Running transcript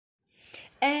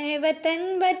ऐ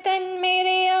वतन वतन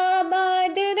मेरे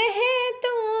आबाद रहे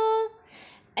तू,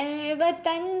 ऐ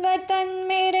वतन वतन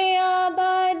मेरे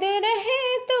आबाद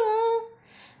रहे तू।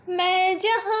 मैं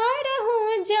जहाँ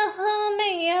रहूँ जहाँ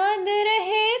मैं याद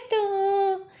रहे तू,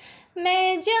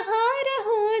 मैं जहाँ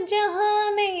रहूँ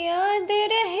जहाँ मैं याद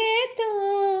रहे तू।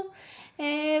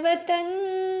 ऐ वतन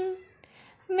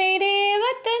मेरे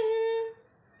वतन,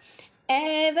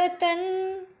 ऐ वतन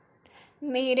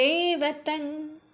मेरे वतन।